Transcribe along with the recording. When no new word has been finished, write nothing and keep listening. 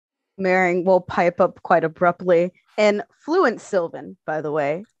Maring will pipe up quite abruptly in fluent Sylvan, by the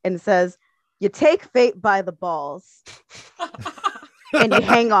way, and says, "You take fate by the balls, and you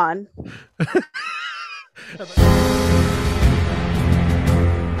hang on."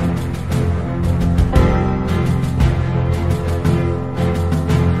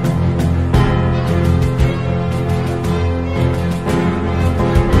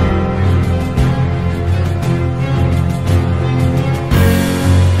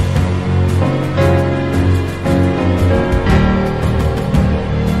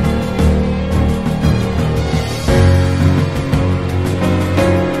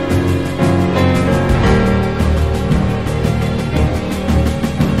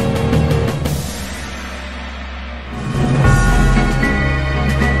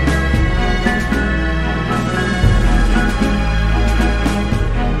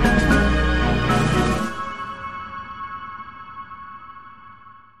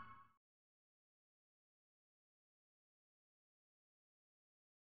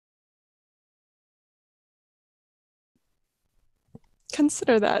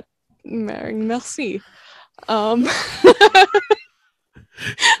 Consider that, Maring. Merci.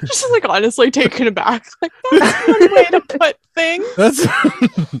 Just like honestly taken aback. Like that's one way to put things. That's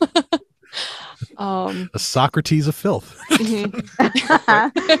A Socrates of filth.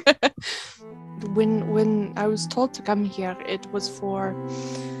 When I was told to come here, it was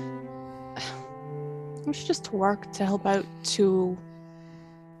just to work, to help out, to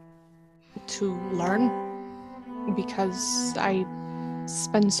learn, because I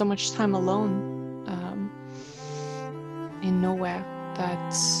spend so much time alone in nowhere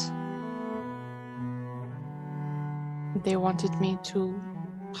that they wanted me to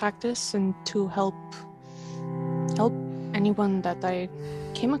practice and to help anyone that I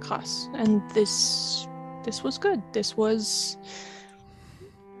came across, and this was good.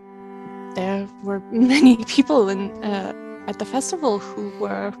 There were many people at the festival who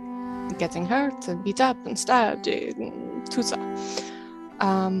were getting hurt and beat up and stabbed and tout ça.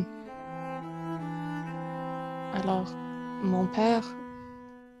 Alors, mon père,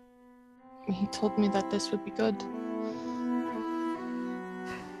 he told me that this would be good.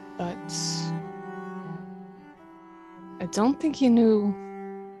 But I don't think he knew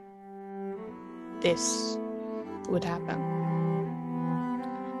this would happen.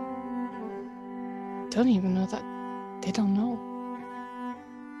 Don't even know that they don't know.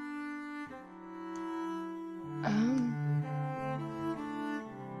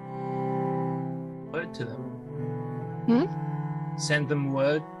 Word to them. Hmm? Send them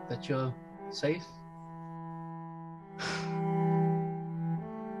word that you're safe.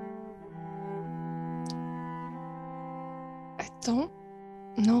 I don't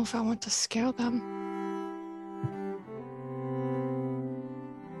know if I want to scare them.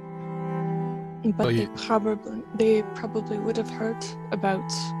 But they probably would have heard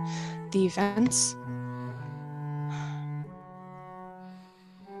about the events.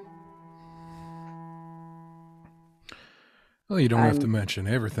 Well, you don't have to mention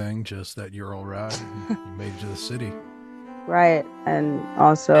everything, just that you're all right. You made it to the city. Right. And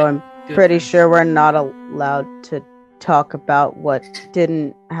also, I'm pretty sure we're not allowed to talk about what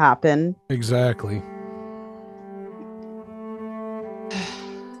didn't happen. Exactly.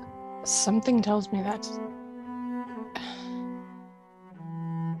 Something tells me that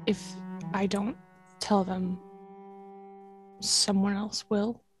if I don't tell them, someone else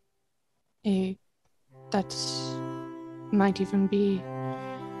will. That might even be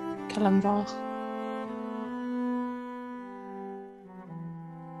Calamvar.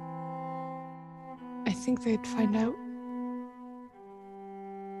 I think they'd find out.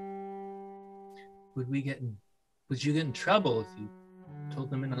 Would you get in trouble if you told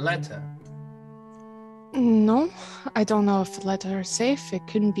them in a letter? No, I don't know if the letter is safe. It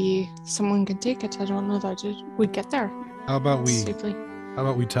couldn't be someone can take it. I don't know that it would get there. How about we safely. How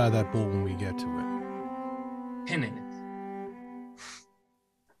about we tie that bull when we get to it? Pinning it.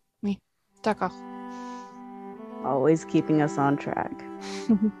 Oui, d'accord. Always keeping us on track.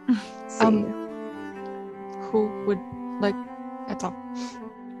 Who would like attends.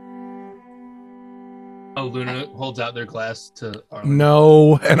 Oh, Luna holds out their glass to Arlin.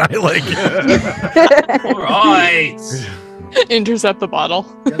 No, and I like All right. Intercept the bottle.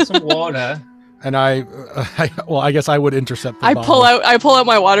 Get some water. And I guess I would intercept the bottle. I pull out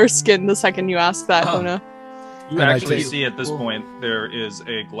my water skin the second you ask that, Luna. You actually see at this point there is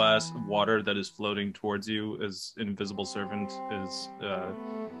a glass of water that is floating towards you as an invisible servant is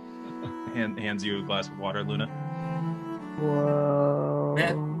hands you a glass of water, Luna. Whoa.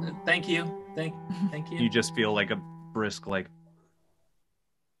 Thank you. Thank you. You just feel like a brisk,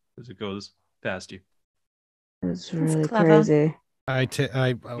 as it goes past you. It's really clever. crazy.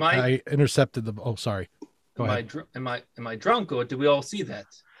 I intercepted the. Oh, sorry. Go ahead. Am I drunk, or do we all see that?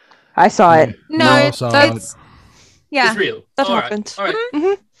 I saw it. No, No, it's yeah, It's real. that All happened. All right.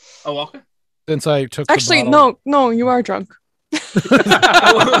 Mhm. Oh, Walker? Since I took Actually, the bottle, no, you are drunk.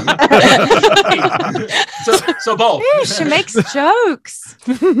 so both. Ooh, she makes jokes.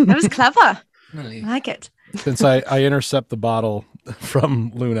 That was clever. I like it. Since I intercept the bottle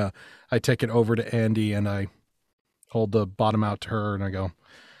from Luna, I take it over to Andi and I hold the bottom out to her and I go,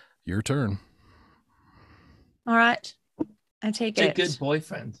 "Your turn." All right. I take You're it. a good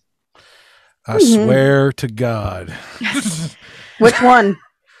boyfriend. I swear to God. Which one?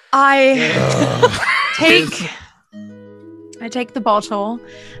 I take the bottle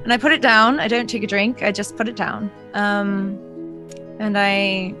and I put it down. I don't take a drink. I just put it down. And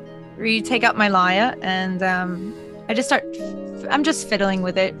I take out my lyre and I just start. I'm just fiddling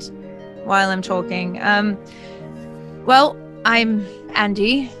with it while I'm talking. Well, I'm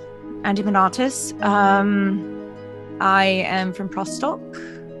Andi Barnatus. I am from Prostock,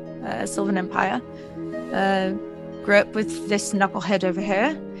 Sylvan Empire. Grew up with this knucklehead over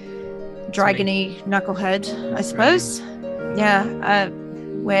here. Dragony knucklehead, I suppose. Yeah,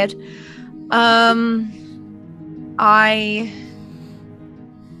 weird.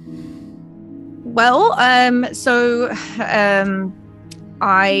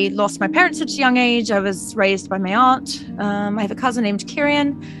 I lost my parents at a young age. I was raised by my aunt. I have a cousin named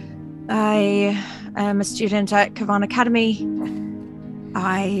Kirian. I am a student at Kavan Academy.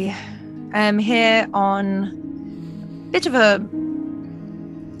 I am here on a bit of a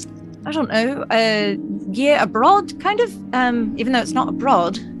year abroad, kind of, even though it's not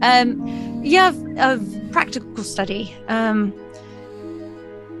abroad. Year of practical study.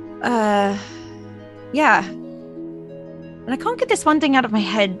 Yeah. And I can't get this one thing out of my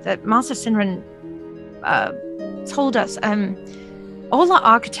head that Master Sinran told us. All the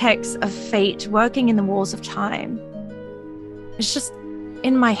architects of fate working in the walls of time. It's just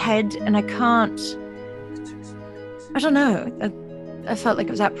in my head, and I can't. I don't know. I felt like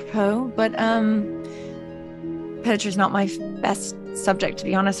it was apropos, but poetry's not my best subject, to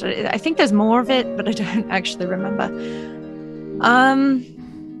be honest. I think there's more of it, but I don't actually remember.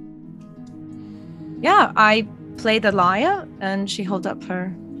 Yeah, I play the lyre, and she holds up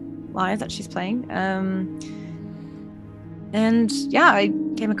her lyre that she's playing. And yeah, I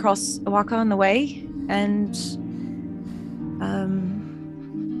came across Oaxaca on the way, and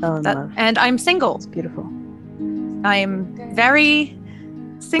and I'm single. It's beautiful. I'm very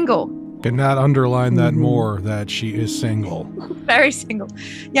single. Cannot underline that more, that she is single. Very single.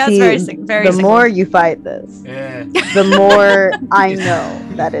 Yeah, it's very single. Very the single. more you fight this, the more I know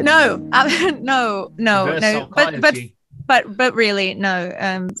that it's no. But really,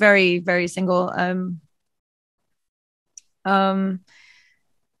 no. Very, very single. But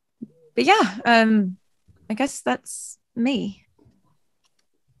yeah, I guess that's me.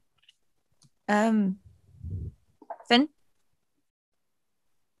 Finn?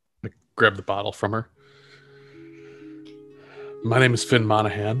 I grab the bottle from her. My name is Finn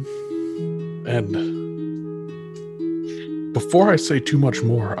Monaghan, and before I say too much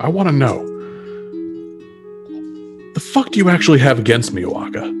more, I want to know, the fuck do you actually have against me,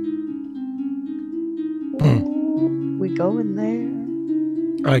 Oaxaca? We go in there.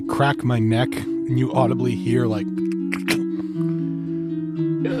 I crack my neck, and you audibly hear like.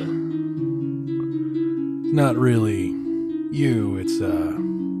 It's not really you. It's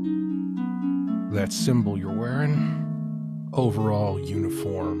that symbol you're wearing. Overall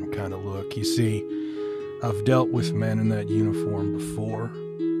uniform kind of look. You see, I've dealt with men in that uniform before.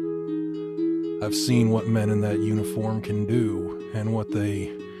 I've seen what men in that uniform can do and what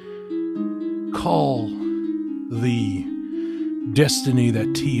they call the destiny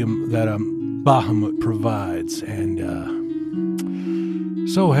that Bahamut provides, and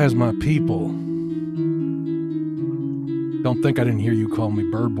so has my people. Don't think I didn't hear you call me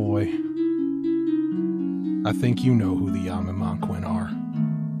Bird Boy. I think you know who the Yamimanquin are.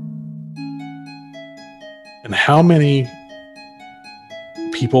 And how many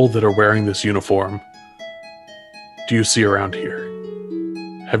people that are wearing this uniform do you see around here?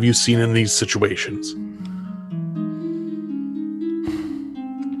 Have you seen in these situations?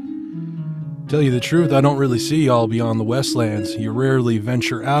 Tell you the truth, I don't really see y'all beyond the Westlands. You rarely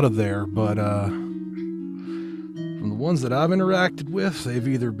venture out of there, but from the ones that I've interacted with, they've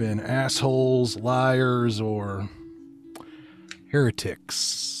either been assholes, liars, or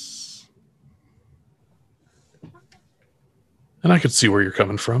heretics. And I could see where you're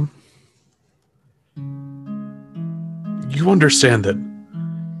coming from. You understand that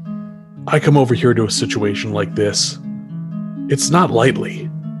I come over here to a situation like this, it's not lightly.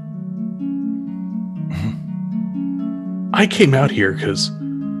 I came out here because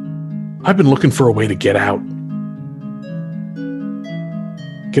I've been looking for a way to get out.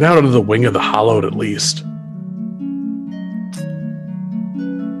 Get out of the wing of the Hallowed, at least.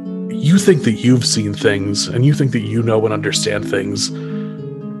 You think that you've seen things, and you think that you know and understand things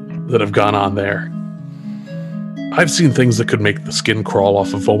that have gone on there. I've seen things that could make the skin crawl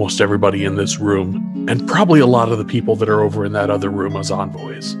off of almost everybody in this room, and probably a lot of the people that are over in that other room as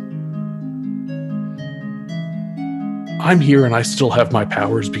envoys. I'm here and I still have my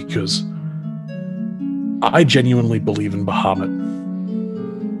powers because I genuinely believe in Bahamut.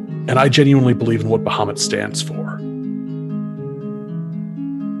 And I genuinely believe in what Bahamut stands for.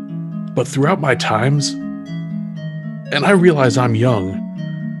 But throughout my times, and I realize I'm young,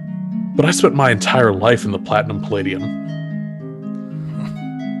 but I spent my entire life in the Platinum Palladium.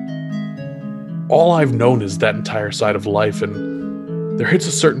 All I've known is that entire side of life, and there hits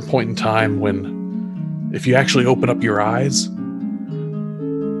a certain point in time when, if you actually open up your eyes,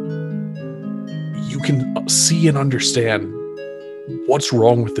 you can see and understand what's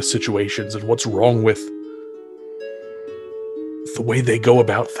wrong with the situations and what's wrong with the way they go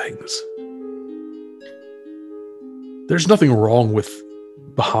about things. There's nothing wrong with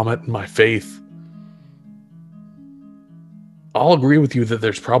Bahamut and my faith. I'll agree with you that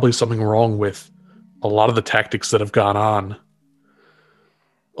there's probably something wrong with a lot of the tactics that have gone on.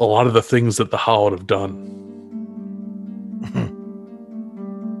 A lot of the things that the Hallowed have done.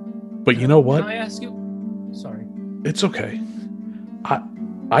 But you know what? Can I ask you? Sorry. It's okay.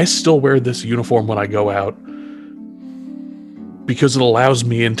 I still wear this uniform when I go out because it allows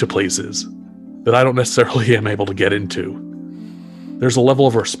me into places that I don't necessarily am able to get into. There's a level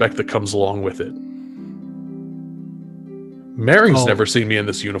of respect that comes along with it. Mary's never seen me in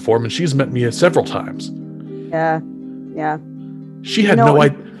this uniform, and she's met me several times. Yeah. She had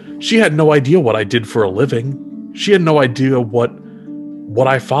she had no idea what I did for a living. She had no idea what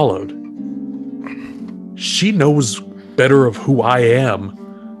I followed. She knows better of who I am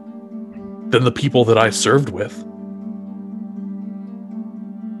than the people that I served with.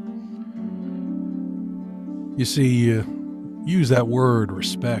 You see, you use that word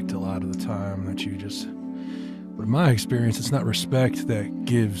respect a lot of the time but in my experience, it's not respect that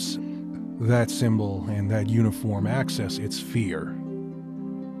gives that symbol and that uniform access, it's fear.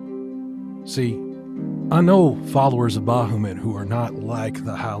 See, I know followers of Bahamut who are not like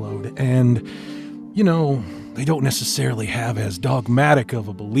the Hallowed, and, they don't necessarily have as dogmatic of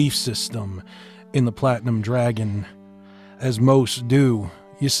a belief system in the Platinum Dragon as most do.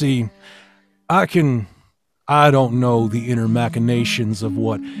 You see, I don't know the inner machinations of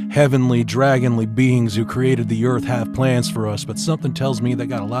what heavenly, dragonly beings who created the earth have plans for us, but something tells me they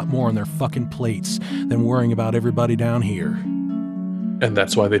got a lot more on their fucking plates than worrying about everybody down here. And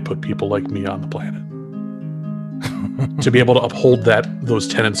that's why they put people like me on the planet. To be able to uphold those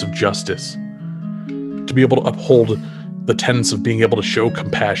tenets of justice. To be able to uphold the tenets of being able to show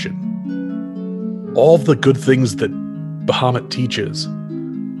compassion. All the good things that Bahamut teaches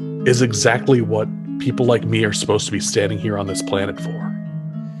is exactly what people like me are supposed to be standing here on this planet for.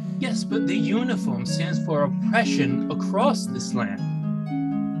 Yes, but the uniform stands for oppression across this land.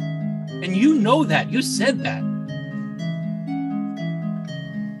 And you know that. You said that.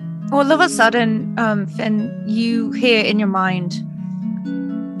 All of a sudden, Finn, you hear in your mind,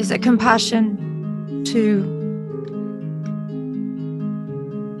 is it compassion to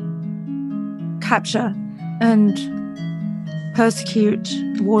capture and persecute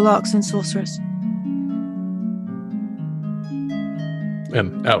warlocks and sorcerers?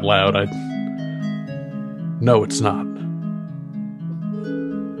 And out loud, no, it's not.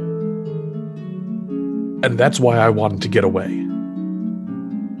 And that's why I wanted to get away.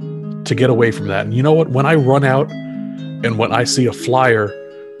 To get away from that. And you know what? When I run out and when I see a flyer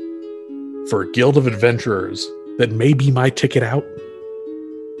for a guild of adventurers that may be my ticket out,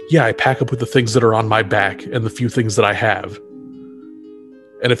 yeah, I pack up with the things that are on my back and the few things that I have.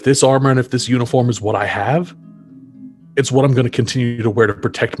 And if this armor and if this uniform is what I have, it's what I'm going to continue to wear to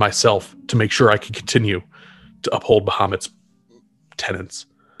protect myself, to make sure I can continue to uphold Bahamut's tenets.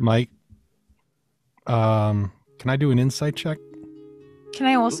 Mike, can I do an insight check? Can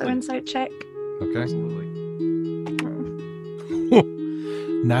I also insight check? Okay. Absolutely.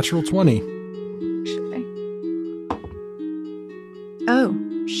 Natural 20. Should I? Oh,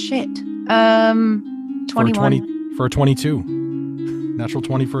 shit. 21. For a 22. Natural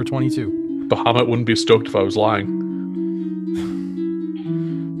 20 for a 22. Bahamut wouldn't be stoked if I was lying.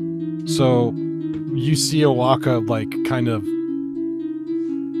 So, you see Oaxaca, kind of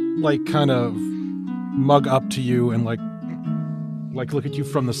like kind of mug up to you and like look at you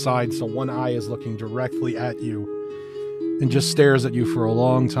from the side, so one eye is looking directly at you and just stares at you for a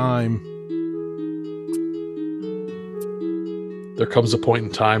long time. There comes a point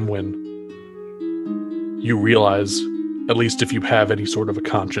in time when you realize, at least if you have any sort of a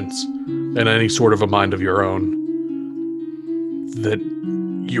conscience and any sort of a mind of your own, that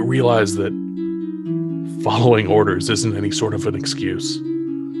you realize that following orders isn't any sort of an excuse.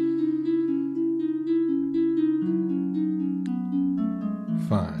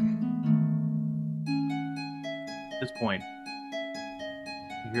 Fine. At this point,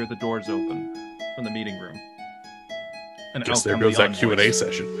 you hear the doors open from the meeting room. And Guess out there come goes the that Q&A envoys.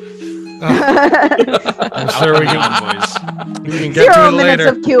 session. I'm sure we Envoys. can get to 0 it minutes later.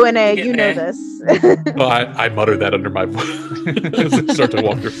 of Q&A. You know Q&A. this. Well, I muttered that under my voice as I start to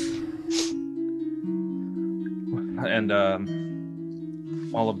walk through. And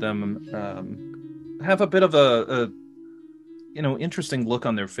all of them have a bit of a interesting look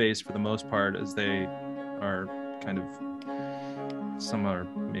on their face for the most part, as they are kind of, some are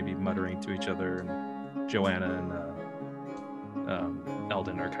maybe muttering to each other, and Joanna and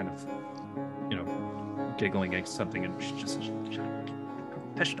Eldon are kind of, giggling at something, and she just says,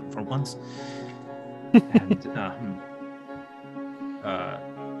 professional for once. And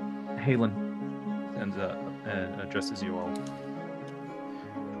Halen and addresses you all.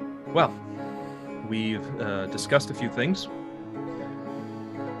 Well, we've discussed a few things,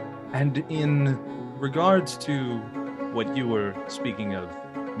 and in regards to what you were speaking of,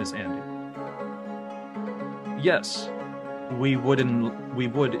 Miss Andi, yes, we would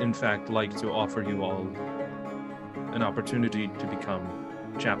in fact like to offer you all an opportunity to become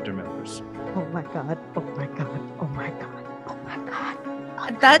chapter members. Oh my god. Oh my god. Oh my god. Oh my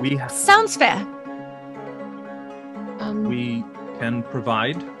god. That We- sounds fair. We can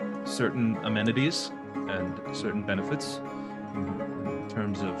provide certain amenities and certain benefits in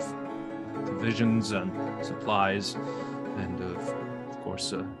terms of provisions and supplies, and of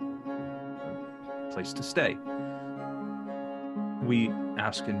course a place to stay. We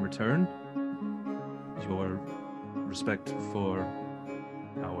ask in return your respect for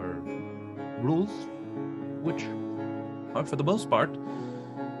our rules, which are for the most part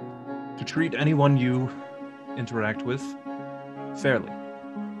to treat anyone you interact with fairly,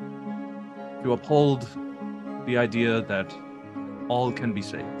 to uphold the idea that all can be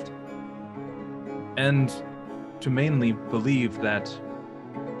saved, and to mainly believe that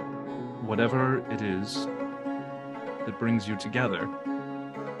whatever it is that brings you together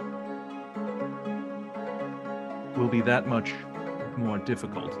will be that much more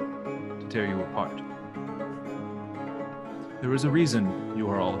difficult to tear you apart. There is a reason you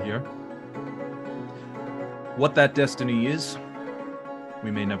are all here. What that destiny is,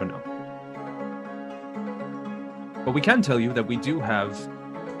 we may never know. But we can tell you that we do have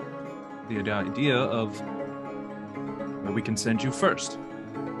the idea of where we can send you first.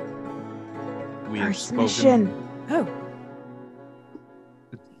 We have First spoken. mission. Oh,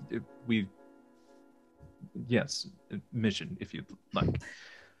 Yes, mission, if you'd like.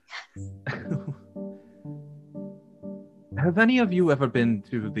 Have any of you ever been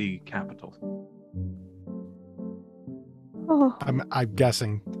to the capital? Oh. I'm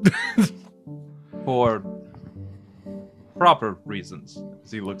guessing. For proper reasons,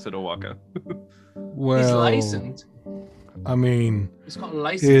 as he looks at Oaxaca. Well, He's licensed. I mean, He's got a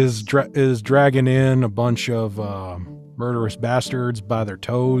license. is dragging in a bunch of murderous bastards by their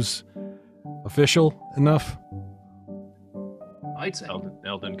toes official enough? I'd say.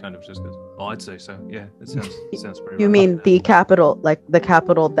 Eldon kind of just goes, "Oh, I'd say so. Yeah, it sounds pretty." You rough." mean the capital, like the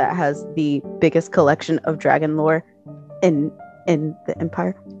capital that has the biggest collection of dragon lore in the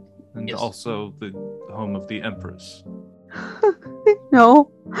empire? and Yes. also the home of the Empress.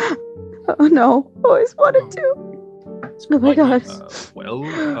 No. Oh no. Always wanted to. Oh my god.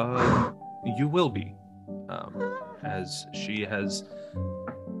 You will be, as she has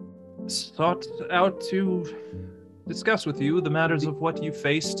sought out to discuss with you the matters of what you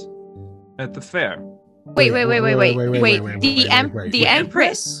faced at the fair. wait. The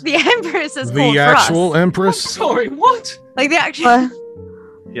Empress. The Empress is called The for us. actual Empress? Sorry, what? Like the actual.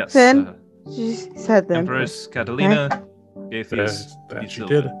 Yes, Then? She said them. Empress Catalina gave these. That these she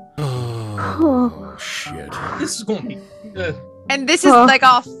children. did. Oh, shit. This is going to be. And this is like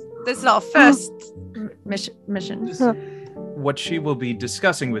our first mission. This, What she will be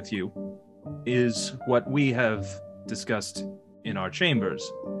discussing with you is what we have discussed in our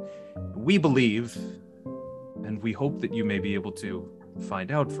chambers. We believe, and we hope that you may be able to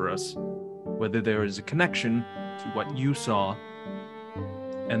find out for us, whether there is a connection to what you saw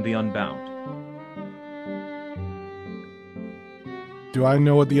and the Unbound. Do I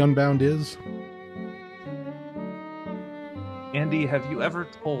know what the Unbound is? Andy, have you ever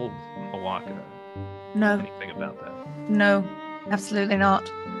told Oaxaca No, anything about that? no, absolutely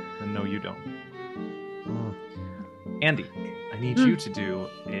not. And no, you don't. Andy, I need you to do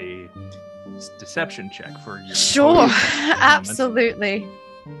a deception check for your... Sure, absolutely.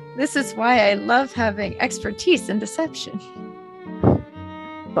 This is why I love having expertise in deception.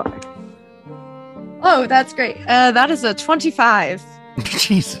 Fuck. Oh, that's great. That is a 25.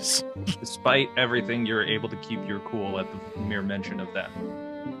 Jesus. Despite everything, you're able to keep your cool at the mere mention of that.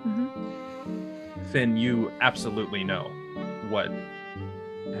 Mm-hmm. Finn, you absolutely know what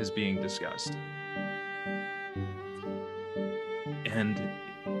is being discussed. And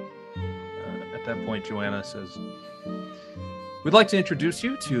at that point, Joanna says, we'd like to introduce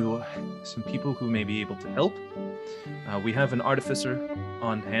you to some people who may be able to help. We have an artificer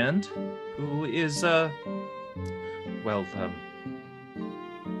on hand who is, well,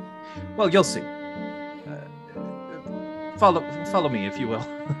 you'll see. Follow me, if you will.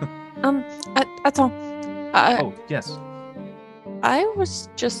 Oh, yes. I was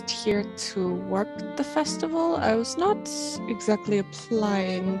just here to work the festival. I was not exactly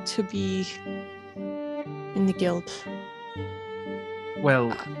applying to be in the guild.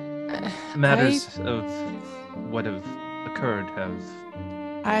 Well, matters of what have occurred have...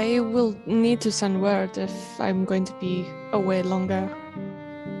 I will need to send word if I'm going to be away longer.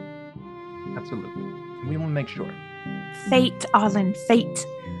 Absolutely. We will make sure. Fate, Arlin, fate.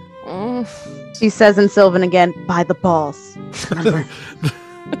 She says in Sylvan again, by the balls.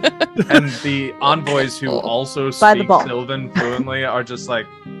 And the envoys who also By the speak ball. Sylvan fluently are just like,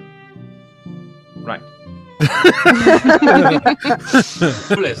 right.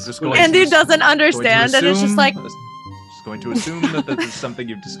 Andy doesn't understand, and it's just like, just going to assume that this is something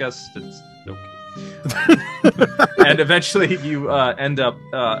you've discussed. It's okay. And eventually you end up,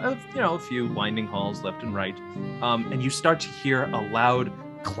 a few winding halls left and right, and you start to hear a loud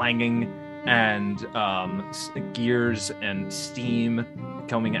clanging and gears and steam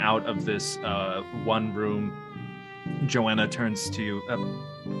coming out of this one room. Joanna turns to you.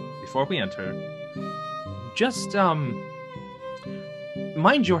 Before we enter, just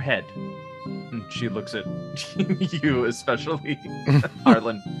mind your head. And she looks at you, especially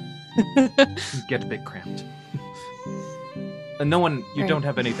Arlin. Get a bit cramped. And no one, you don't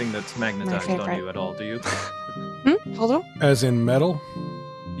have anything that's magnetized on you at all, do you? Hold on. As in metal?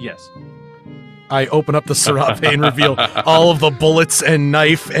 Yes. I open up the serape and reveal all of the bullets and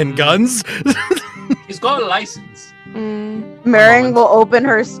knife and guns. He's got a license. Maring will open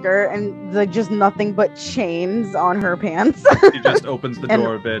her skirt and just nothing but chains on her pants. She just opens the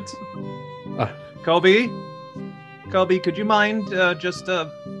door a bit. Colby, could you mind just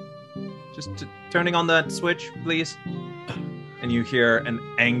turning on that switch, please? And you hear an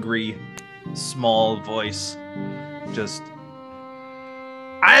angry, small voice just...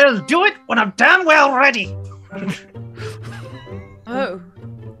 I'll do it when I'm damn well ready! oh.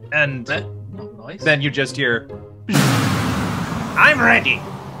 And Nice. then you just hear... I'm ready!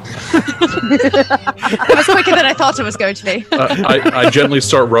 That was quicker than I thought it was going to be. I gently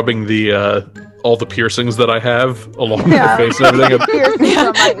start rubbing the all the piercings that I have along my face and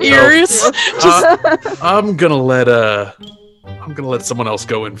everything. Ears. I'm gonna let someone else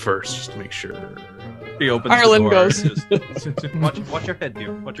go in first, just to make sure. He opens Arlin the door. goes. Watch your head,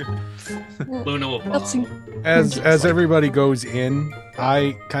 dear. Watch your head. Luna will Let's see. follow. As everybody goes in,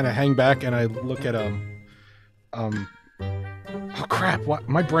 I kind of hang back and I look at oh crap! What?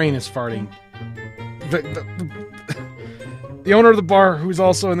 My brain is farting. The owner of the bar, who's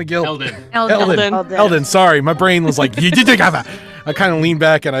also in the guild. Eldon. Sorry, my brain was like. I kind of lean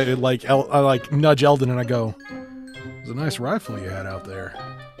back and I nudge Eldon and I go, "It was a nice rifle you had out there."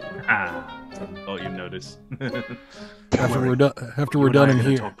 Oh, you notice. After we're done in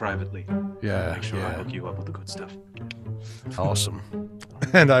here. Talk privately. Yeah. Make sure I hook you up with the good stuff. Awesome.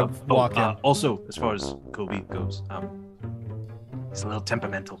 And I walk in. Also, as far as Kobe goes, he's a little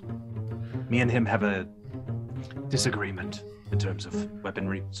temperamental. Me and him have a disagreement in terms of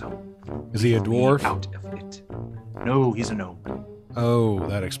weaponry, so... Is he a dwarf? Out of it. No, he's a gnome. Oh,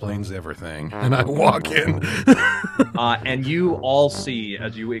 that explains everything. And I walk in. And you all see,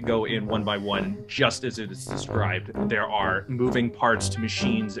 as you go in one by one, just as it is described, there are moving parts to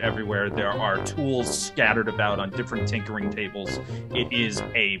machines everywhere. There are tools scattered about on different tinkering tables. It is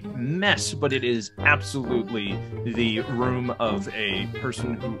a mess, but it is absolutely the room of a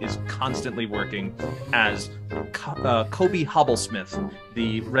person who is constantly working as Kobe Hobblesmith,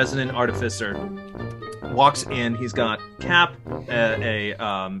 the resident artificer, walks in. He's got cap, I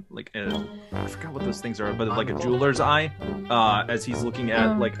forgot what those things are, but like a jeweler's eye. As he's looking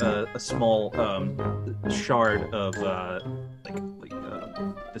at like a small shard of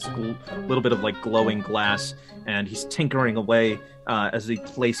this little bit of like glowing glass, and he's tinkering away as he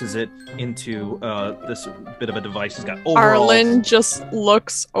places it into this bit of a device. He's got overalls. Arlin just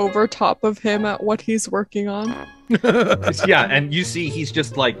looks over top of him at what he's working on. Yeah, and you see he's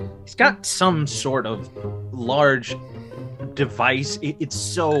just like, he's got some sort of large device. It's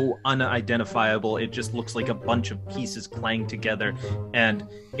so unidentifiable. It just looks like a bunch of pieces clanged together, and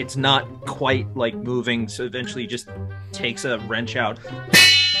it's not quite like moving, so eventually he just takes a wrench out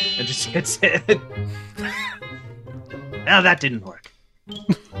and just hits it. Now that didn't work.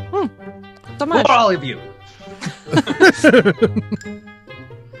 So much. For all of you.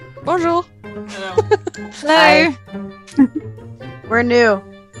 Bonjour. Hello. We're new.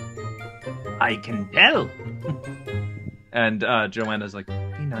 I can tell. And Joanna's like,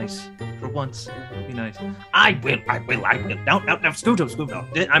 be nice. For once, be nice. I will. No, scoot up.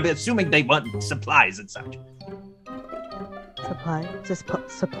 I'm assuming they want supplies and such. Supplies.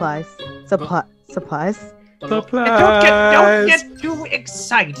 Don't get too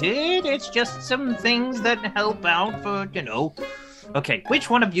excited. It's just some things that help out for, Okay, which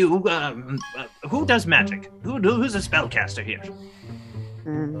one of you, who does magic? Who's a spellcaster here?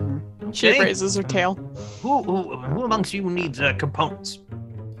 She raises her tail. Who amongst you needs components?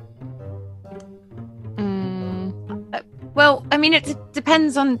 Well, I mean, it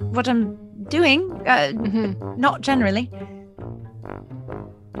depends on what I'm doing. Not generally.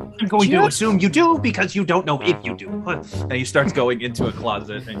 I'm going to assume you do because you don't know if you do. And he starts going into a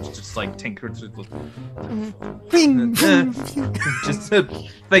closet and just like tinkers with just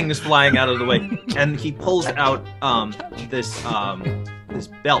things flying out of the way. And he pulls out this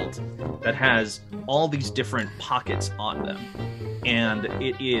belt that has all these different pockets on them. And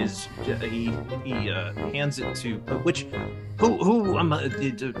it is he hands it to who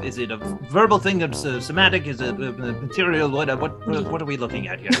is it a verbal thing? It's somatic? Is it material? What are we looking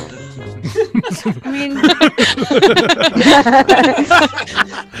at here? I mean,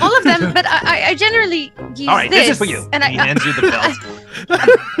 all of them, but I generally use all right, this is for you. And he hands you the belt.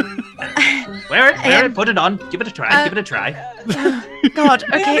 Wear it, put it on, give it a try. God,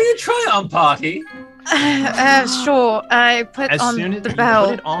 Okay. okay. Having a try-on party. Sure. I put As on soon as the you belt.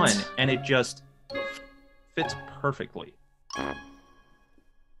 put it on, and it just fits perfectly.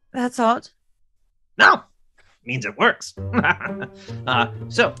 That's odd. No, means it works.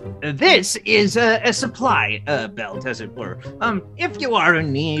 So this is a supply belt, as it were. If you are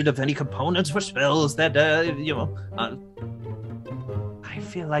in need of any components for spells that I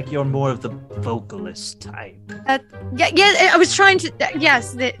feel like you're more of the vocalist type. Yeah. I was trying to.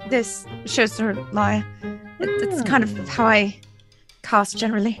 Yes, this shows her lyre. It's kind of how I cast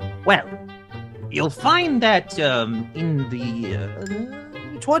generally. Well, you'll find that in the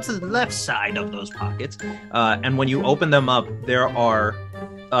towards the left side of those pockets, and when you open them up, there are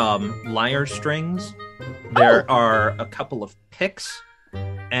lyre strings. There are a couple of picks,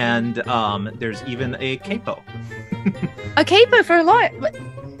 and there's even a capo. A capo for a lyre?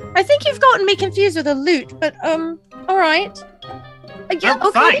 I think you've gotten me confused with a lute, but all right. Yeah, Well,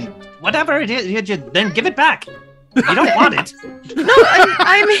 okay. fine. Whatever it is, then give it back. You don't want it. No,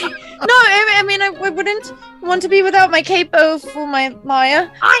 I mean, I wouldn't want to be without my capo for my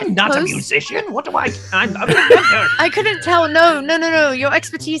lyre. I'm not a Suppose. musician. What do I? I'm a I couldn't tell. No. Your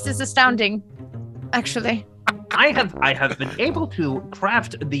expertise is astounding, actually. I have been able to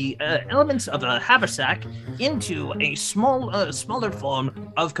craft the elements of a haversack into a smaller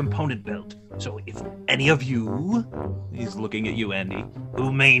form of component belt. So if any of you, he's looking at you, Andy,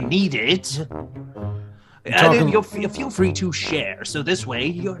 who may need it, you'll feel free to share. So this way,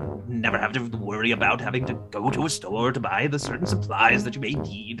 you'll never have to worry about having to go to a store to buy the certain supplies that you may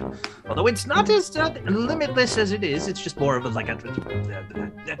need. Although it's not as limitless as it is, it's just more of a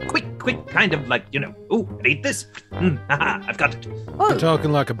quick kind of like, ooh, I need this. I've got it. You're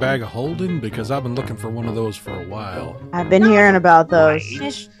talking like a bag of holding? Because I've been looking for one of those for a while. I've been hearing about those.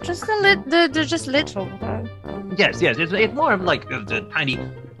 It's just they're just little, though. Yes, it's more of like the tiny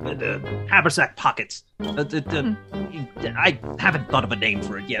haversack pockets. I haven't thought of a name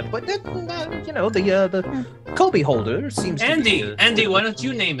for it yet, but the Kobe holder seems to be... Andy, why don't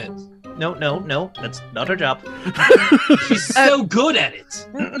you name it? No, that's not her job. She's so good at it.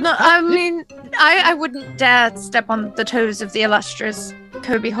 No, I mean, I wouldn't dare step on the toes of the illustrious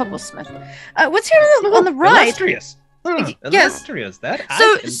Kobe Hobblesmith. What's here on the right? Illustrious. Yes. Illustrious. That I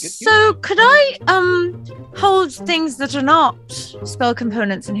So, can get so could I hold things that are not spell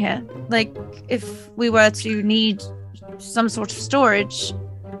components in here? Like, if we were to need some sort of storage,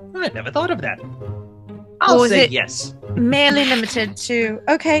 I never thought of that. I'll Or is say it- yes. merely limited to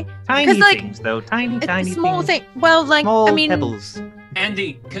okay, Tiny like, things, though. Tiny small things. thing. Well, like Small I mean, pebbles.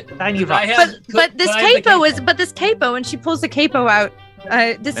 Andy, Tiny could I rocks. have, but this could I have the capo is this capo, and she pulls the capo out.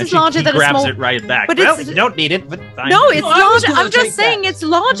 This And is larger he than a grabs small. it right back. but Well, it's- you don't need it, but fine. No, it's No, I was larger. gonna I'm just take saying that. it's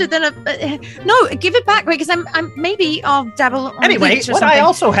larger than a. No, give it back because I'm maybe I'll dabble. On Anyway, bleach or what I something.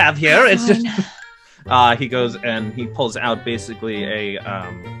 also have here is just Fine. he goes and he pulls out basically a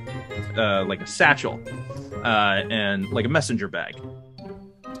like a satchel and like a messenger bag.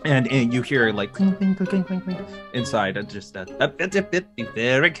 And you hear like clink, clink, clink, clink, clink, clink inside. Just be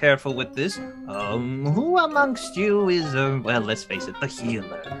very careful with this. Who amongst you is well, let's face it, the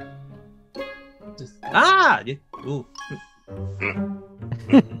healer? Ooh.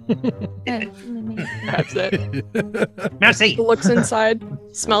 That's it. Merci. Looks inside,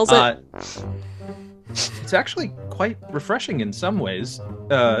 smells it. It's actually quite refreshing in some ways.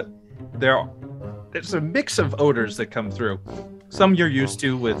 There's a mix of odors that come through. Some you're used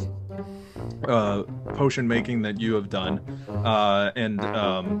to with potion making that you have done, and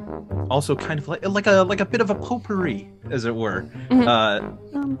also kind of like a bit of a potpourri, as it were.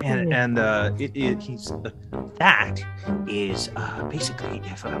 That is basically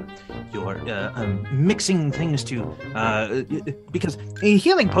if you're mixing things to because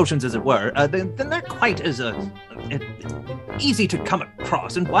healing potions, as it were, then they're not quite as easy to come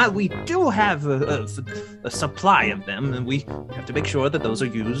across. And while we do have a supply of them, and we have to make sure that those are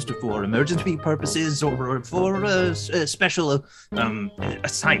used for emergency purposes or for special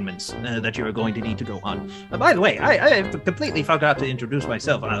assignments that you're going to need to go on. By the way, I completely forgot to introduce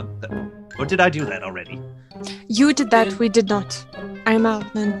myself. Or did I do that already? You did that, we did not. I'm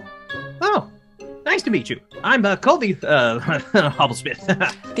Arlin, Oh, nice to meet you. I'm Colby Hobblesmith.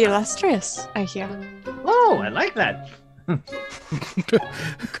 the illustrious, I hear. Oh, I like that. God.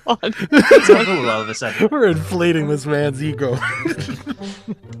 It's so cool all of a sudden. We're inflating this man's ego.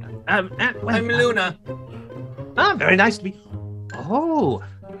 I'm Luna. Very nice to meet. Oh,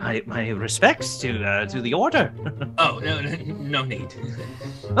 my respects to the order. Oh, no need.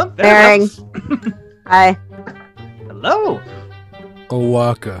 Oh, very Bearing. well. Hi. Hello.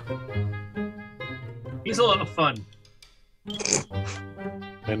 Oaxaca. He's a lot of fun.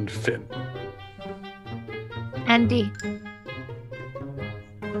 And Finn. Andy.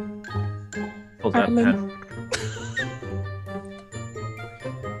 Pulls out a Arlin. pen.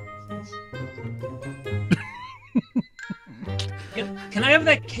 Can I have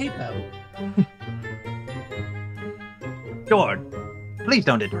that cape out? George, please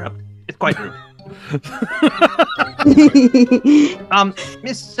don't interrupt. It's quite rude.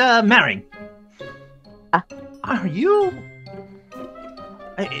 Miss Maring. Are you...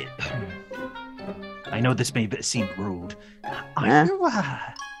 I know this may seem rude. Are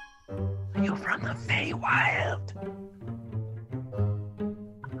you from the Feywild?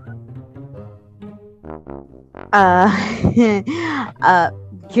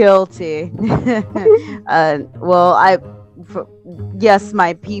 Guilty. Yes,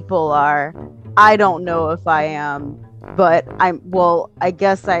 my people are. I don't know if I am, but I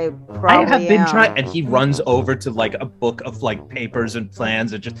guess I probably I have been am. trying, and he runs over to like a book of like papers and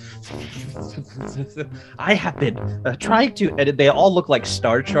plans and just. I have been trying to edit. They all look like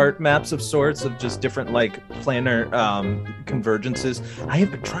star chart maps of sorts of just different like planar convergences. I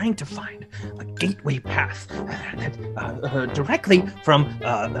have been trying to find a gateway path directly from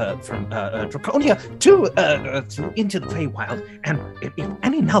Draconia to into the Feywild, and if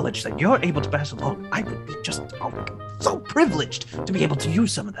any knowledge that you're able to pass along, I would be just so privileged to be able to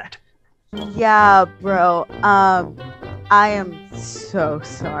use some of that. Yeah, bro. I am so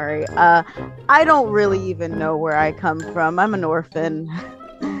sorry. I don't really even know where I come from. I'm an orphan.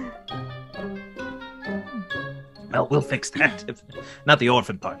 Well, we'll fix that. Not the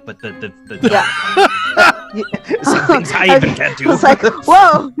orphan part, but the Yeah. some things I even can't do. I was like,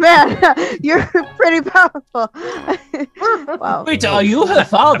 whoa, man, you're pretty powerful. Wow. Wait, are you her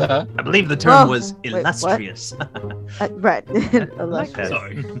father? I believe the term Whoa. was Wait, what? illustrious. Right. I like that.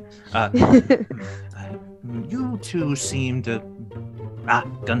 Sorry. You two seem to...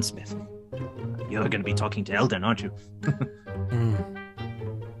 gunsmith. You're going to be talking to Eldon, aren't you?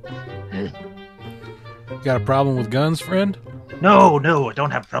 You got a problem with guns, friend? No, I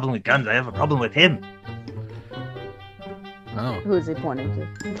don't have a problem with guns. I have a problem with him. Oh. Who is he pointing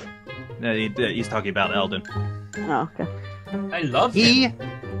to? He's talking about Eldon. Oh, okay. I love He him.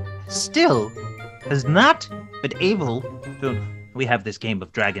 still has not but able. We have this game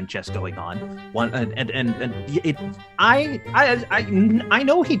of dragon chess going on. I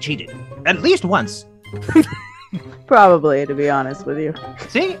know he cheated at least once. Probably, to be honest with you.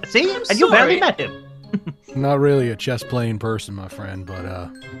 See, I'm and you barely sorry. met him. Not really a chess playing person, my friend, but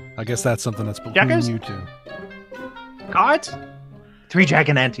I guess that's something that's between Checkers? you two. Cards? 3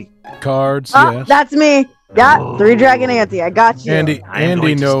 dragon ante. Cards, Oh, yes. that's me. Yeah, 3 dragon ante. I got you. Andy, I am Andy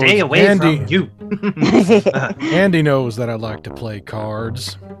going knows. to stay away Andy, from you. Andy knows that I like to play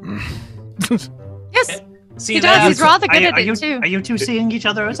cards. Yes, See, he does. He's rather good at are it you, too. Are you two seeing each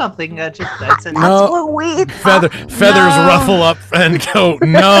other or something? No. what we Feathers No. ruffle up and go,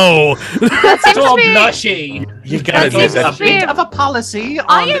 no. That seems It's all to be. blushy. You gotta That admit seems that. to be- bit of a policy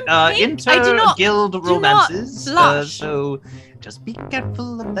I on am pink. I do not- inter-guild do not romances. blush. So just be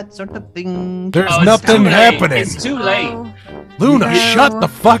careful of that sort of thing. There's Oh, it's nothing too late. happening. It's too late. Oh, Luna, No. shut the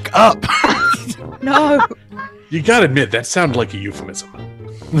fuck up. no. You gotta admit that sounded like a euphemism.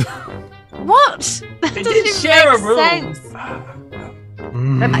 What? That They doesn't did even share make a room. sense.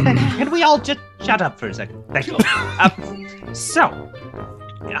 Can we all just shut up for a second? Thank you. So,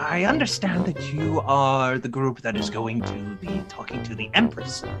 I understand that you are the group that is going to be talking to the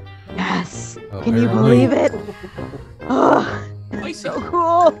Empress. Yes. Can you Apparently. believe it? Oh, I so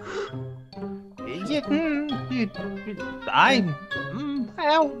cool.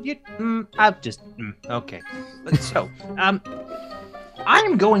 I've just okay. So,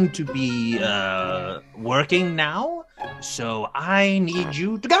 I'm going to be working now, so I need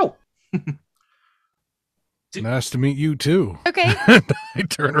you to go. Nice to meet you too. Okay. I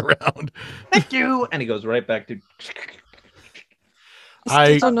turn around. Thank you, and he goes right back to. I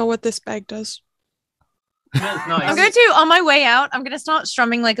I- still don't know what this bag does. Smells nice. I'm going to, on my way out, I'm going to start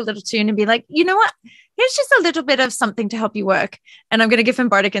strumming like a little tune and be like, you know what? Here's just a little bit of something to help you work. And I'm going to give him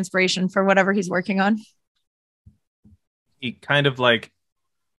bardic inspiration for whatever he's working on. He kind of like,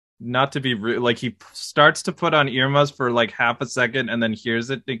 not to be rude, like he starts to put on earmuffs for like half a second and then hears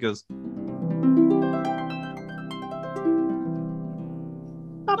it and he goes,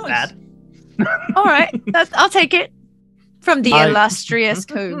 Not bad. All right. I'll take it from the I- illustrious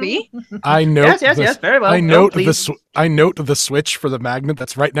Kobe. I note Yes, very well. I No, note please. I note the switch for the magnet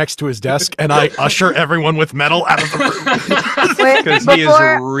that's right next to his desk, and I usher everyone with metal out of the room. Wait, because he is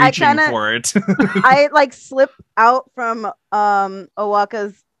before I reaching kinda, for it. I like slip out from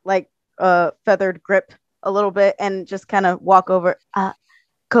Oaxaca's like feathered grip a little bit and just kind of walk over.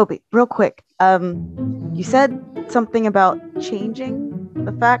 Kobe, real quick. You said something about changing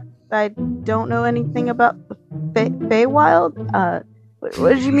the fact that I don't know anything about the Feywild. What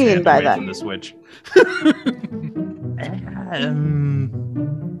did you mean Stand by away that? from the switch.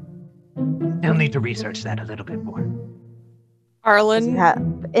 I'll need to research that a little bit more. Does it Arlin,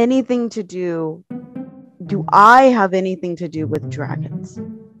 have anything to do? Do I have anything to do with dragons?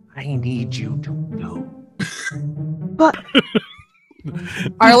 I need you to know. But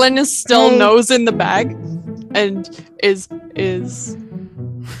Arlin is still Hey. nose in the bag and is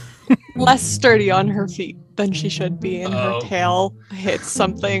less sturdy on her feet than she should be, and her Oh. tail hits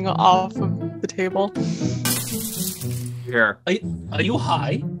something off of the table. Here. Are you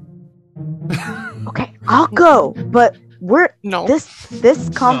high? okay, I'll go. But No. this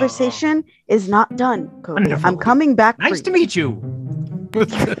conversation is not done, Kobe. Wonderful. I'm coming back. Nice for to you. meet you.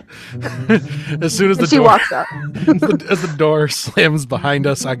 As soon as the And she door walks out. as the door slams behind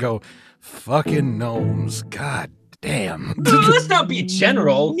us, I go, "Fucking gnomes! God damn!" No, let's not be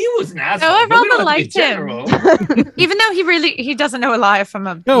general. He was an asshole. I but we rather don't have to be liked him. general. Even though he doesn't know a liar from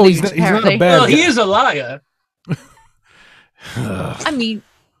a No, he's lute, not a apparently. bad Well, he guy. is a liar. Ugh. I mean,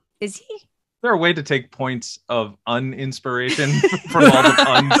 is he? Is there a way to take points of uninspiration from all the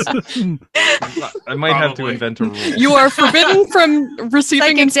puns? I might have to Probably. invent a rule. You are forbidden from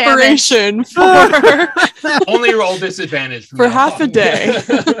receiving Psychic damage. inspiration for Only roll disadvantage from For now half a on. day.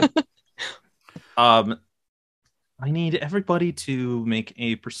 I need everybody to make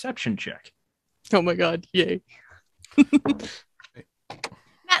a perception check. Oh my god, yay.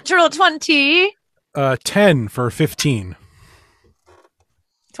 Natural 20. 10 for 15.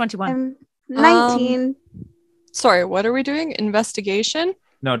 21. I'm 19. Sorry, what are we doing? Investigation?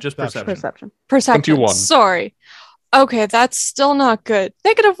 No, just Perception. perception. Perception. Perception. 21. Sorry. Okay, that's still not good.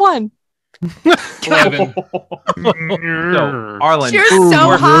 -1. 11. So, Arlen, You're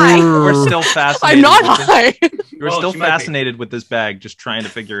so high. we're still fascinated. I'm not with this- high. We're Well, still she might be. fascinated with this bag, just trying to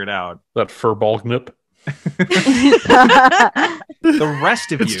figure it out. That furball nip. The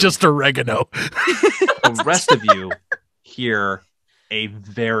rest of It's you, just oregano. the rest of you, hear a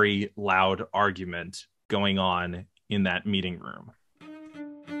very loud argument going on in that meeting room.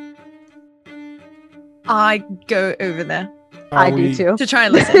 I go over there I do too. to try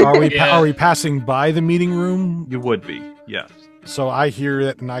and listen. Are we passing by the meeting room? You would be, yes. So I hear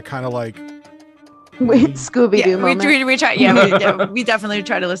it, and I kind of like. Scooby Doo moment. We try. Yeah, we definitely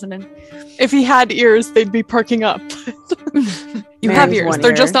try to listen in. If he had ears, they'd be perking up. You Man, have he's ears. one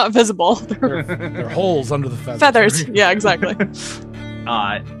They're ear. just not visible. They're holes under the feathers. Feathers. Yeah, exactly.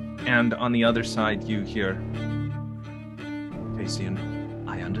 And on the other side, you hear, Cassian,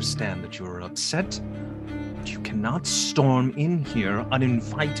 I understand that you are upset, but you cannot storm in here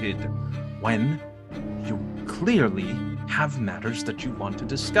uninvited when you clearly have matters that you want to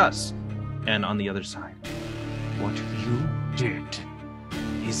discuss. And on the other side, what you did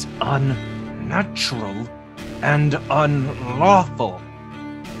is unnatural and unlawful.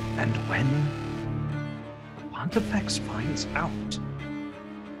 And when the Pontifex finds out,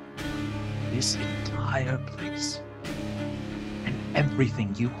 this entire place and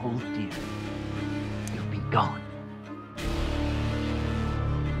everything you hold dear will be gone.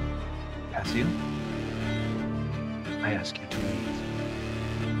 Cassian, I ask you to leave.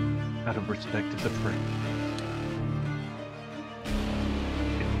 Out of respect to the friend.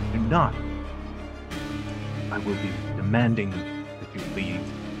 If you do not, I will be demanding that you leave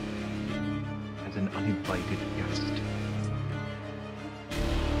as an uninvited guest.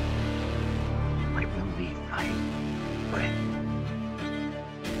 I will leave my friend.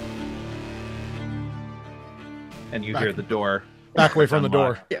 And you hear the door. Back away from the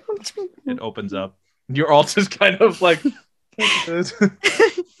door. It opens up. You're all just kind of like.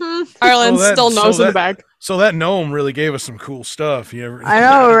 Arlen still knows in the bag. So that gnome really gave us some cool stuff. You ever? I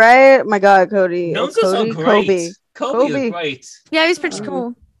know, right? My God, Cody. Gnomes are so great. Kobe is great. Yeah, he's pretty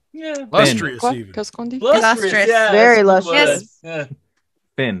cool. Yeah. Lustrous even. Lustrous. Yeah, Very that's lustrous. what it is. Yeah.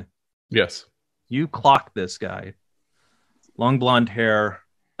 Finn, Yes. you clock this guy. Long blonde hair,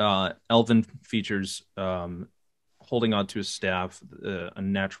 elven features, holding onto his staff, a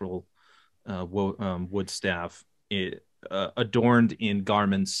natural wood staff, adorned in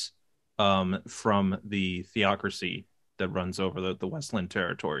garments from the theocracy that runs over the Westland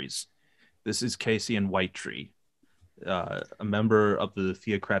territories. This is Cassian Whitetree, a member of the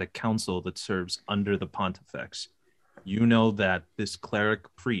theocratic council that serves under the Pontifex. You know that this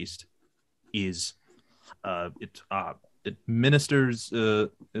cleric priest is it ministers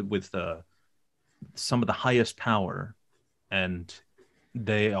with some of the highest power, and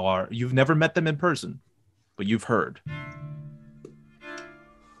they are, you've never met them in person, but you've heard.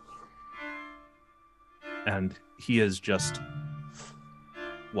 And he is just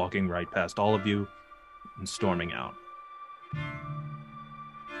walking right past all of you and storming out.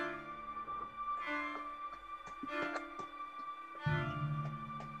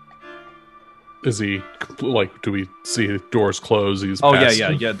 Is he like? Do we see the doors close? He's Oh past-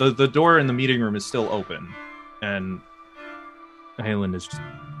 yeah. The door in the meeting room is still open, and Halen is just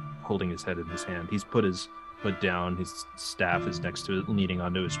holding his head in his hand. He's put his hood down. His staff is next to it, leaning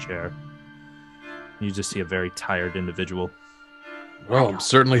onto his chair. You just see a very tired individual. Well, I'm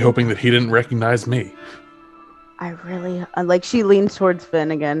certainly hoping that he didn't recognize me. I really like. She leans towards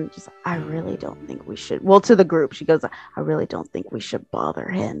Finn again. Just, I really don't think we should. Well, to the group, she goes, I really don't think we should bother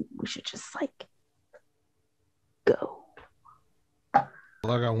him. We should just like go.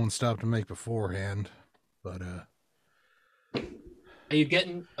 Well, I got one stop to make beforehand, but Are you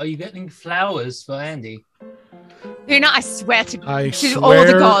getting flowers for Andy? You're not. I swear to I to swear all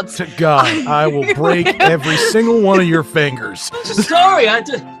the gods. to God, I will break every single one of your fingers. Sorry, I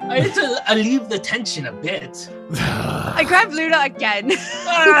had to alleviate the tension a bit. I grabbed Luna again.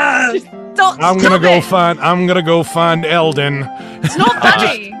 Ah, I'm gonna go find Eldon. It's not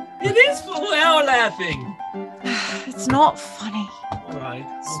funny. it is for our laughing. It's not funny. All right.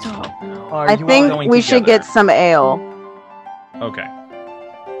 Stop. I think we should get some ale. Okay.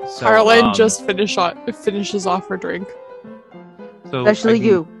 So, Arlen just finishes off her drink. so Especially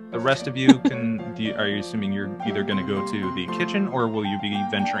you. The rest of you can. Are you assuming you're either going to go to the kitchen or will you be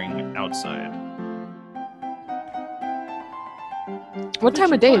venturing outside? What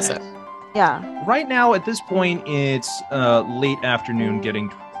time of day is it? Yeah. Right now, at this point, it's late afternoon, getting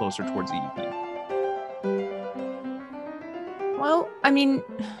closer towards evening. Well, I mean,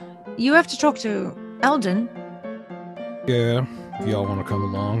 you have to talk to Eldon. Yeah, if y'all want to come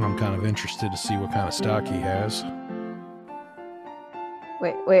along, I'm kind of interested to see what kind of stock he has.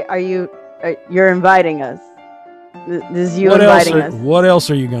 Wait. You're inviting us? This is you inviting us? What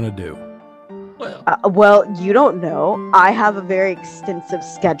else are you gonna do? Well, you don't know. I have a very extensive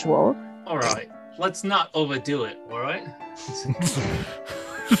schedule. All right. Let's not overdo it. All right.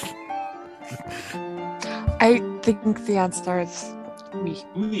 I think the answer is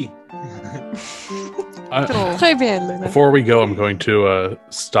Oui. Très bien, Luna. Before we go, I'm going to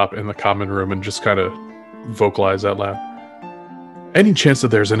stop in the common room and just kind of vocalize out loud. Any chance that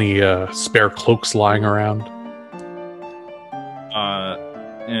there's any spare cloaks lying around?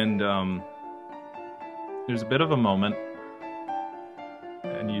 There's a bit of a moment,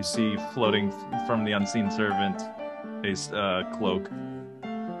 and you see floating from the unseen servant a cloak.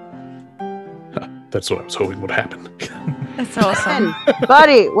 That's what I was hoping would happen. That's awesome.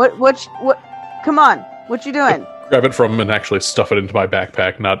 Buddy, what, come on, what you doing? Grab it from him and actually stuff it into my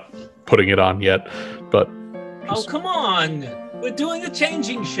backpack, not putting it on yet, but... Oh, come on. We're doing a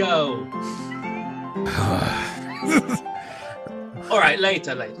changing show. All right,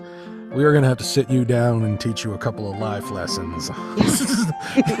 later. We are going to have to sit you down and teach you a couple of life lessons. And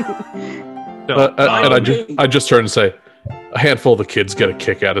I just turned to say, a handful of the kids get a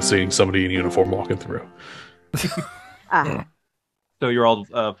kick out of seeing somebody in uniform walking through. So you're all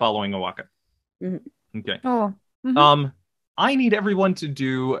following Oaxaca. Mm-hmm. Okay. Oh. Mm-hmm. I need everyone to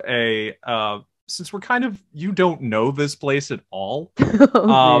do a since we're kind of you don't know this place at all.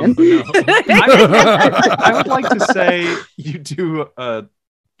 I would like to say you do a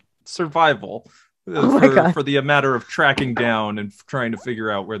survival for the matter of tracking down and trying to figure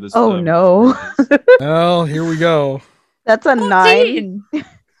out where this. Oh no! Well, here we go. That's a 9.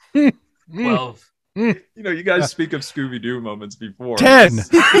 12. You know, you guys speak of Scooby-Doo moments before. 10.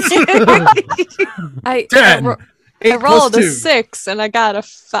 I 10. I rolled a 6 and I got a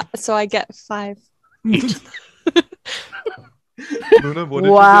 5, so I get 5. Luna, what did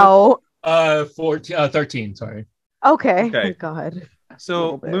Wow. 13. Sorry. Okay. Thank God.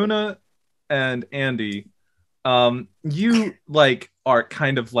 So Luna and Andy, you are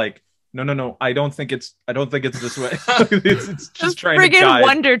kind of like, no. I don't think it's this way. it's just trying to guide. Friggin'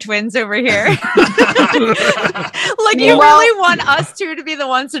 Wonder Twins over here. Like you really want us two to be the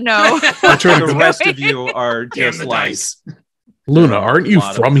ones to know. The rest of you are just like Luna, aren't you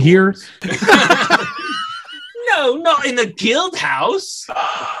from here? No, not in the guild house.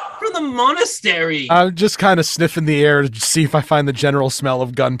 From the monastery. I'm just kind of sniffing the air to see if I find the general smell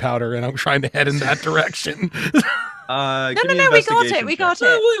of gunpowder, and I'm trying to head in that direction. No, we got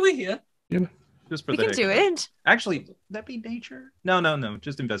it. We're here. Yeah. Just for We the can do it. Actually, would that be nature? No.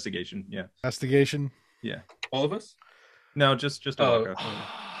 Just investigation. Yeah. Investigation? Yeah. All of us? No, just Oaxaca.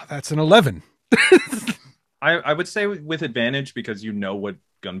 That's an 11. I would say with advantage because you know what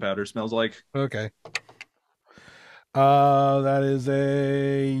gunpowder smells like. Okay. That is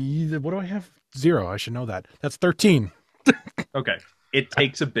a... What do I have? 0. I should know that. That's 13. Okay. It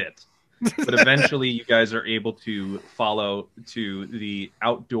takes a bit. But eventually you guys are able to follow to the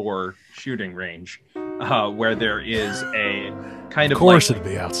outdoor shooting range where there is a kind of it'd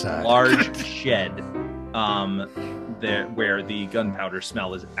be outside. large shed where the gunpowder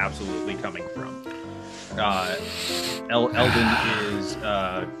smell is absolutely coming from. Eldon is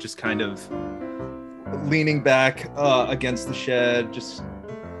just kind of leaning back against the shed, just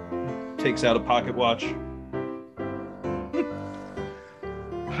takes out a pocket watch.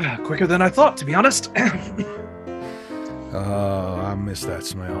 Quicker than I thought, to be honest. I miss that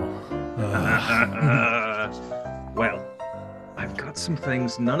smell. Well, I've got some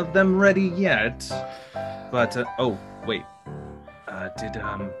things, none of them ready yet. But, oh, wait. Did,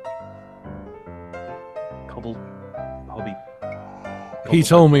 Hobby... He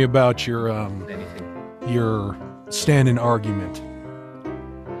told me about your anything. your stand-in argument.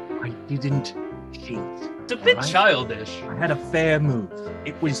 I didn't cheat. It's a bit childish. I had a fair move.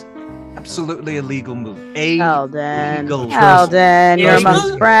 It was absolutely a legal move. Eldon, Yeah, you're my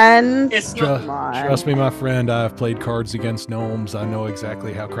it's- friend. It's Trust, not. trust me, my friend, I've played cards against gnomes. I know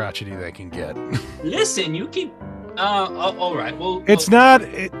exactly how crotchety they can get. Listen, you keep. All right. Well, It's not...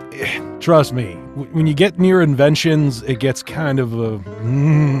 trust me, when you get near inventions, it gets kind of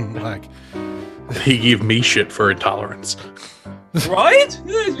like... He gave me shit for intolerance. right.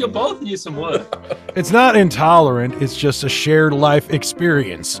 You both need some work. It's not intolerant, it's just a shared life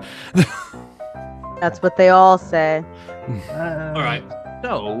experience. That's what they all say. All right.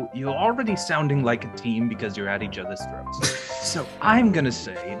 So, you're already sounding like a team because you're at each other's throats. So, I'm gonna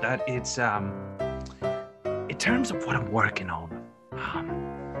say that it's, in terms of what I'm working on,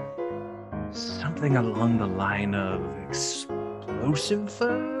 something along the line of explosive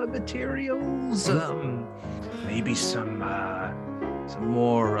materials, maybe some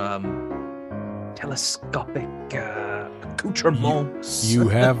more telescopic accoutrements. You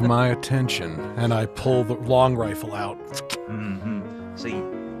have my attention, and I pull the long rifle out. Mm-hmm. See,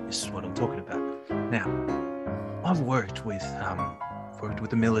 this is what I'm talking about. Now, I've worked with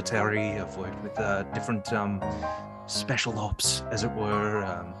the military. I've worked with different special ops, as it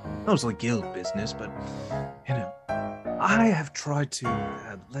were, mostly guild business, but, you know, I have tried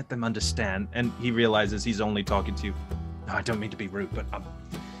to let them understand, and he realizes he's only talking to you. No, I don't mean to be rude, but have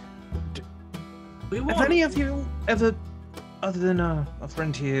any of you ever, other than a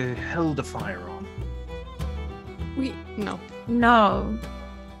friend here, held a firearm? No. No.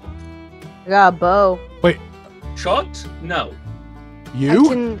 I got a bow. Wait, Shot? No.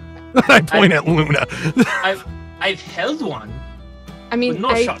 you? I point at Luna. I've held one. I mean, But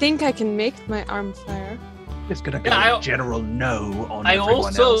not I shot. think I can make my arm fire. Just gonna go Yeah, general no on I everyone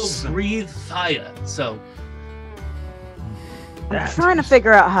also else. breathe fire, so I'm trying to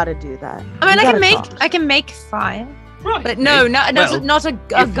figure out how to do that. I mean, We gotta talk. I can make fire, right. but no, not a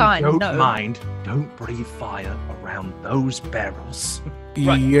If gun. you don't No. mind, don't breathe fire around those barrels.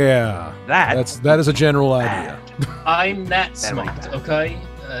 Right. Yeah, that is a general idea. Bad. I'm that Very smart, bad. okay?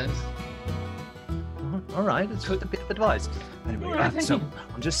 All right, it's just a bit of advice. Anyway, All right, thank so you.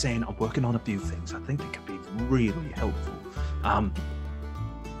 I'm just saying I'm working on a few things. I think they could be really helpful.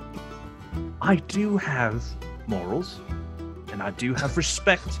 I do have morals, and I do have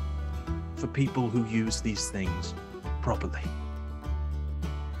respect for people who use these things properly.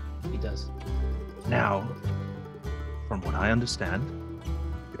 He does. Now, from what I understand,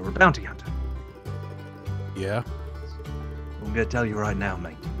 you're a bounty hunter. Yeah. I'm gonna tell you right now,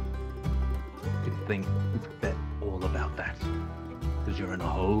 mate. Good thing you forget all about that. Because you're in a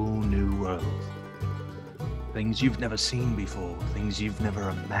whole new world. Things you've never seen before, things you've never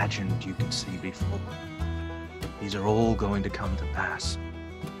imagined you could see before. These are all going to come to pass.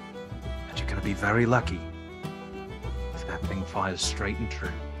 And you're gonna be very lucky if that thing fires straight and true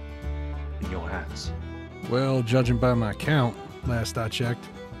in your hands. Well, judging by my count, last I checked,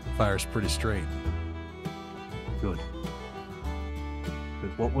 fire's pretty straight. Good.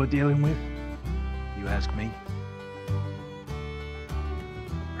 With what we're dealing with, you ask me,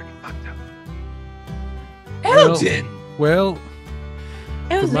 pretty fucked up. Elton! Well,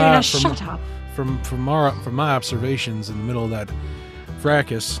 Luna, shut up. from my observations in the middle of that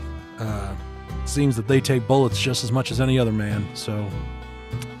fracas, it seems that they take bullets just as much as any other man. So,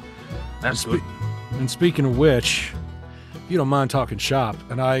 That's good. and speaking of which, if you don't mind talking shop,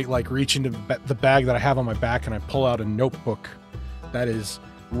 and I like reach into the bag that I have on my back and I pull out a notebook that is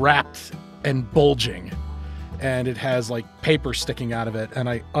wrapped and bulging, and it has like paper sticking out of it, and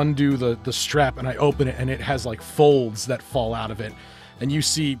I undo the strap and I open it, and it has like folds that fall out of it, and you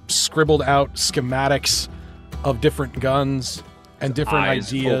see scribbled out schematics of different guns and different Eyes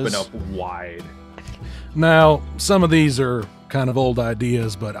ideas. open up wide. Now, some of these are kind of old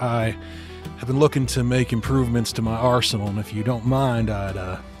ideas, but I have been looking to make improvements to my arsenal, and if you don't mind,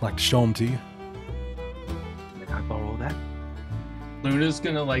 I'd like to show them to you. Can I borrow that? Luna's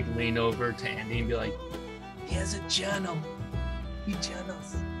gonna like lean over to Andy and be like, he has a journal. He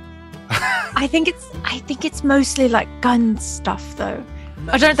journals. I think it's mostly like gun stuff though.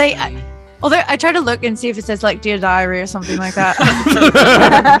 Or don't they? Although I try to look and see if it says like Dear Diary or something like that.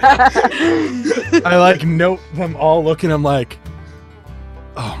 I like note them all looking. I'm like,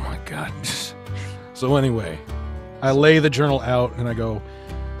 oh my god. So anyway, I lay the journal out and I go,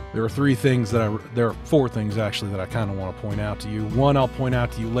 there are four things actually that I kind of want to point out to you. One, I'll point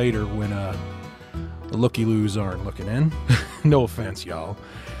out to you later when the looky-loos aren't looking in. No offense, y'all.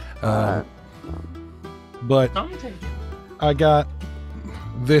 But I got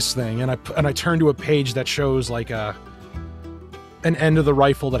this thing, and I turn to a page that shows like an end of the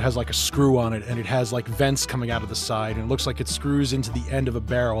rifle that has like a screw on it, and it has like vents coming out of the side, and it looks like it screws into the end of a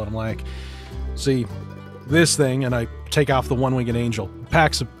barrel. And I'm like, see, this thing, and I take off the one-winged angel. It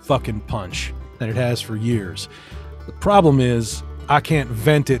packs a fucking punch, and it has for years. The problem is I can't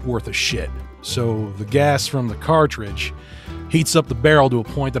vent it worth a shit. So the gas from the cartridge heats up the barrel to a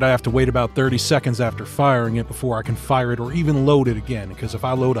point that I have to wait about 30 seconds after firing it before I can fire it or even load it again, because if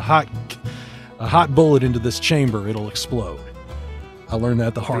I load a hot bullet into this chamber, it'll explode. I learned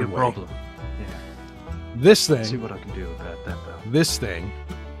that the hard way. Problem. Yeah. This Let's see thing, what I can do about that though. this thing,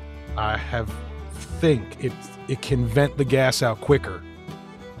 think it can vent the gas out quicker,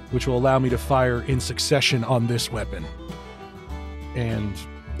 which will allow me to fire in succession on this weapon. And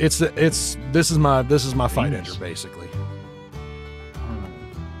this is my fight ender basically.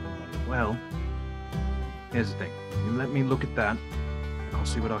 Well, here's the thing. You let me look at that, and I'll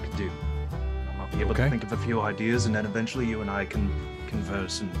see what I can do. I might be able Okay. to think of a few ideas, and then eventually you and I can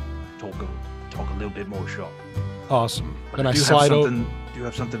converse and talk a little bit more shop. Awesome. But Then I do slide over.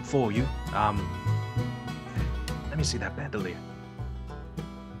 have something for you. Let me see that bandolier.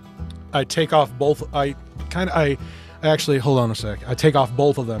 I take off both. I actually hold on a sec. I take off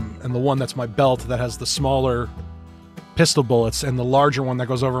both of them, and the one that's my belt that has the smaller pistol bullets and the larger one that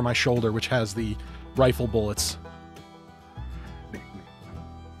goes over my shoulder, which has the rifle bullets.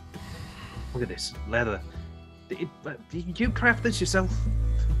 Look at this leather. Did you craft this yourself?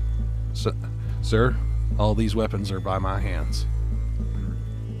 Sir, all these weapons are by my hands.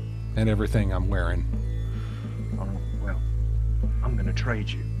 And everything I'm wearing. Oh, well, I'm gonna trade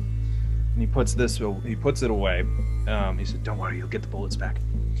you. And he puts it away. He said, "Don't worry, you'll get the bullets back."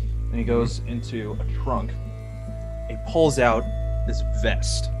 And he goes into a trunk. He pulls out this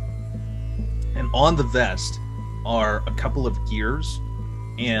vest. And on the vest are a couple of gears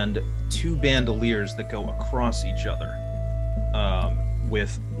and 2 bandoliers that go across each other,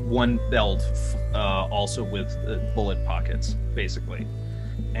 with one belt also with bullet pockets, basically.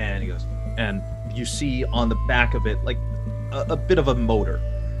 And he goes, and you see on the back of it like a bit of a motor.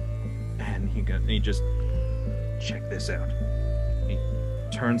 And he just, check this out. He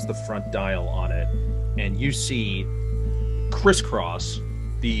turns the front dial on it, and you see crisscross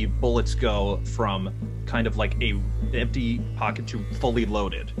the bullets go from kind of like a empty pocket to fully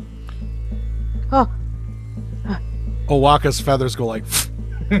loaded. Oh. Oaxaca's feathers go like...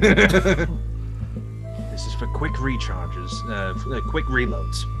 This is for quick recharges, quick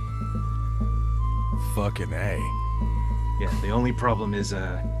reloads. Fucking A. Yeah, the only problem is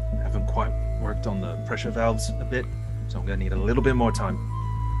I haven't quite worked on the pressure valves a bit, so I'm gonna need a little bit more time.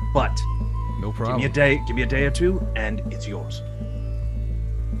 But No problem. give me a day or two, and it's yours.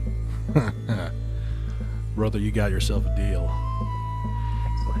 Brother, you got yourself a deal.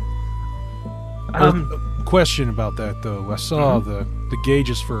 Excellent. Question about that, though. I saw the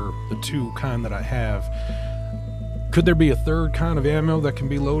gauges for the 2 kind that I have. Could there be a 3rd kind of ammo that can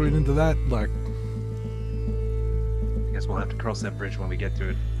be loaded into that? Like, I guess we'll have to cross that bridge when we get to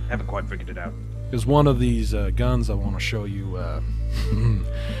it. Haven't quite figured it out. is one of these guns I want to show you.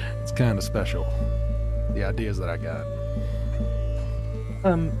 It's kind of special. The ideas that I got.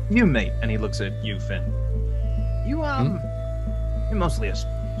 You mate, and he looks at you, Finn. You're mostly a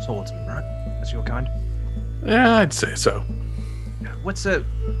swordsman, right? That's your kind. Yeah, I'd say so.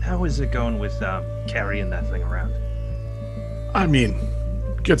 How is it going with carrying that thing around? I mean,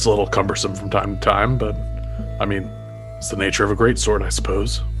 gets a little cumbersome from time to time, but I mean, it's the nature of a great sword, I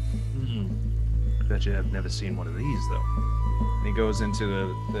suppose. Bet you have never seen one of these, though. And he goes into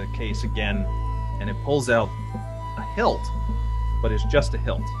the case again, and it pulls out a hilt, but it's just a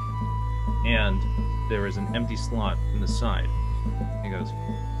hilt. And there is an empty slot in the side. He goes,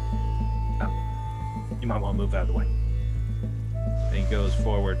 you might want to move out of the way. And he goes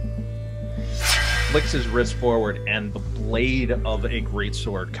forward, flicks his wrist forward, and the blade of a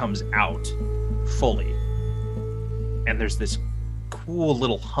greatsword comes out fully. And there's this cool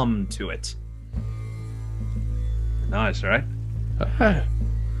little hum to it. Nice, right? Yeah.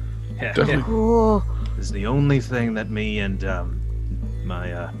 Definitely. Cool. This is the only thing that me and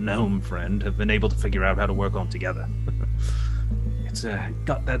my gnome friend have been able to figure out how to work on together. It's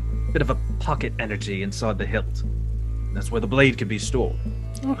got that bit of a pocket energy inside the hilt. That's where the blade can be stored.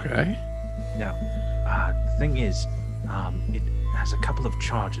 Okay. Now, the thing is, it has a couple of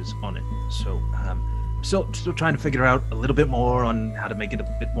charges on it, so still trying to figure out a little bit more on how to make it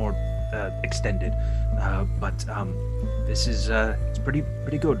a bit more extended. But this is it's pretty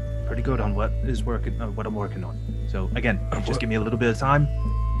good on what I'm working on. So again, just give me a little bit of time.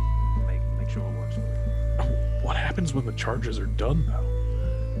 Make sure it works for you. What happens when the charges are done, though?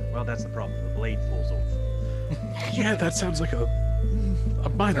 Well, that's the problem. The blade falls off. Yeah, that sounds like a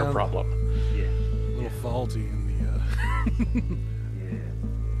minor problem. Yeah. A little faulty in the.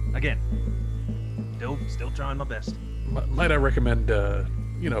 Yeah. Again, still trying my best. Might I recommend,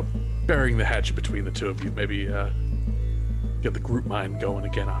 burying the hatchet between the two of you? Maybe get the group mind going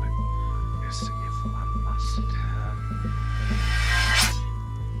again on it. Yes, if one must.